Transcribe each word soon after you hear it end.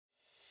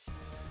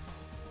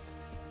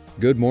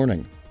Good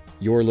morning.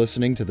 You're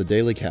listening to the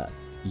Daily Cat,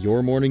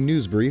 your morning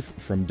news brief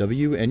from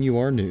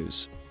WNUR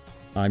News.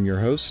 I'm your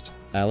host,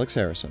 Alex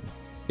Harrison.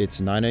 It's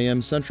 9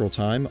 a.m. Central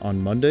Time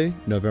on Monday,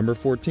 November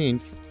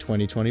 14th,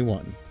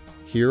 2021.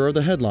 Here are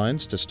the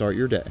headlines to start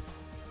your day.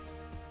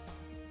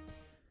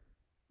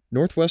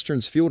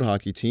 Northwestern's field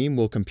hockey team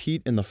will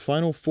compete in the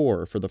Final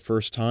Four for the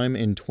first time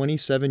in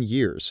 27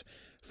 years,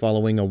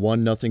 following a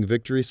 1-0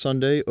 victory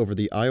Sunday over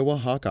the Iowa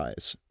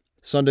Hawkeyes.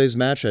 Sunday's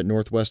match at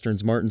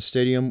Northwestern's Martin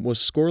Stadium was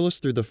scoreless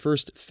through the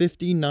first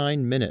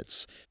 59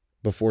 minutes,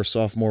 before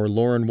sophomore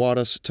Lauren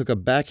Wattis took a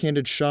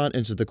backhanded shot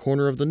into the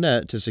corner of the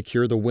net to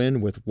secure the win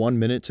with 1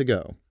 minute to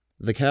go.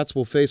 The Cats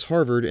will face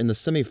Harvard in the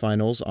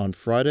semifinals on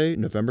Friday,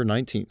 November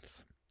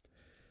 19th.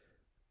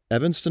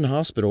 Evanston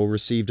Hospital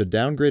received a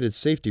downgraded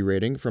safety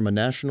rating from a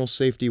national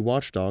safety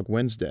watchdog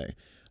Wednesday,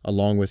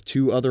 along with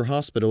 2 other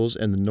hospitals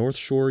in the North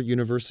Shore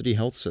University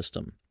Health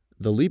System.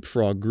 The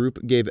Leapfrog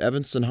Group gave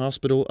Evanston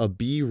Hospital a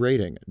B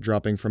rating,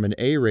 dropping from an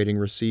A rating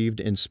received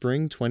in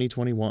spring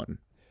 2021.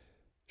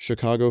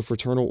 Chicago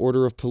Fraternal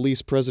Order of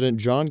Police President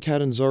John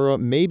Catanzara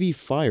may be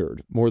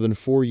fired more than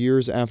 4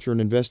 years after an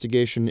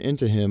investigation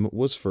into him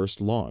was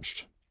first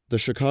launched. The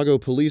Chicago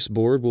Police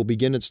Board will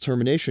begin its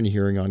termination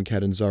hearing on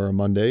Catanzara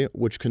Monday,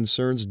 which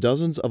concerns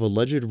dozens of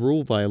alleged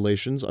rule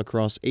violations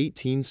across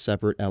 18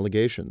 separate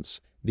allegations.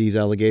 These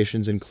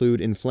allegations include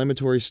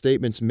inflammatory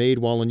statements made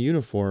while in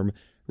uniform,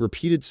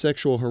 repeated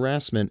sexual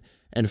harassment,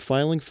 and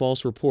filing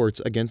false reports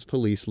against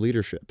police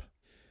leadership.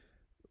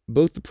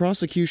 Both the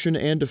prosecution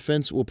and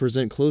defense will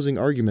present closing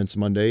arguments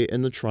Monday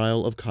in the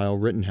trial of Kyle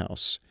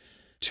Rittenhouse.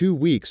 2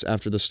 weeks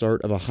after the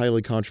start of a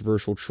highly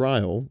controversial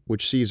trial,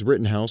 which sees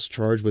Rittenhouse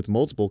charged with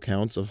multiple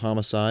counts of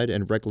homicide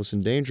and reckless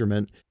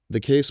endangerment, the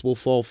case will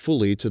fall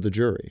fully to the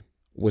jury.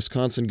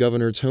 Wisconsin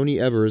Governor Tony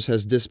Evers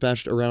has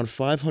dispatched around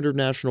 500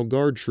 National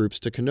Guard troops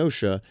to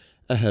Kenosha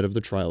ahead of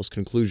the trial's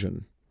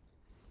conclusion.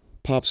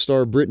 Pop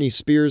star Britney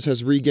Spears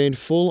has regained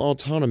full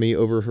autonomy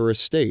over her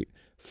estate,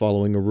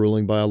 following a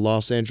ruling by a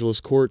Los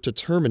Angeles court to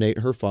terminate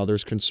her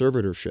father's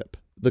conservatorship.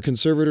 The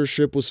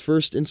conservatorship was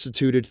first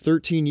instituted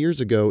 13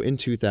 years ago in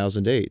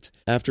 2008,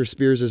 after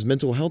Spears'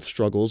 mental health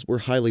struggles were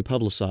highly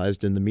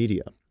publicized in the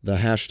media. The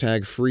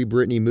hashtag Free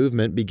Britney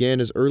movement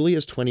began as early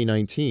as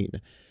 2019,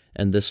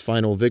 and this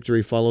final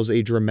victory follows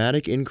a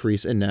dramatic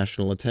increase in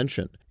national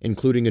attention,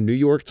 including a New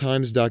York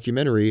Times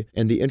documentary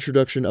and the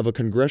introduction of a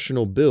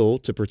congressional bill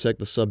to protect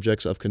the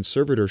subjects of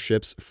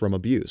conservatorships from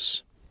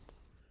abuse.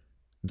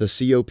 The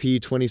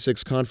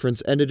COP26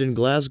 conference ended in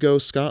Glasgow,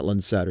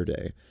 Scotland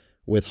Saturday,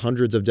 with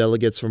hundreds of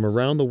delegates from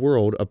around the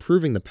world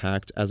approving the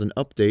pact as an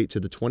update to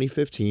the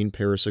 2015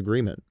 Paris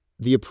Agreement.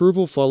 The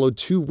approval followed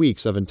 2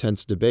 weeks of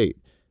intense debate,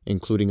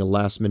 including a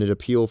last-minute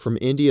appeal from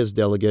India's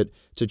delegate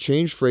to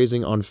change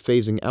phrasing on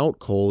phasing out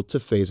coal to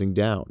phasing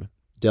down.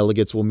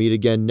 Delegates will meet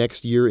again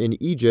next year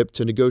in Egypt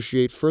to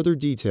negotiate further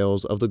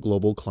details of the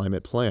global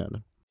climate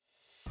plan.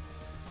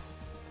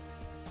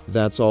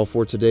 That's all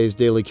for today's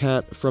Daily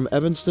Cat. From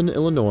Evanston,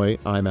 Illinois,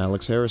 I'm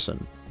Alex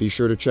Harrison. Be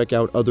sure to check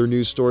out other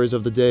news stories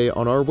of the day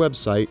on our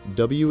website,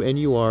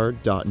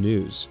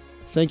 WNUR.news.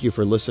 Thank you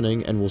for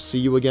listening, and we'll see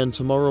you again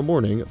tomorrow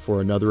morning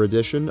for another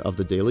edition of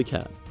the Daily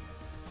Cat.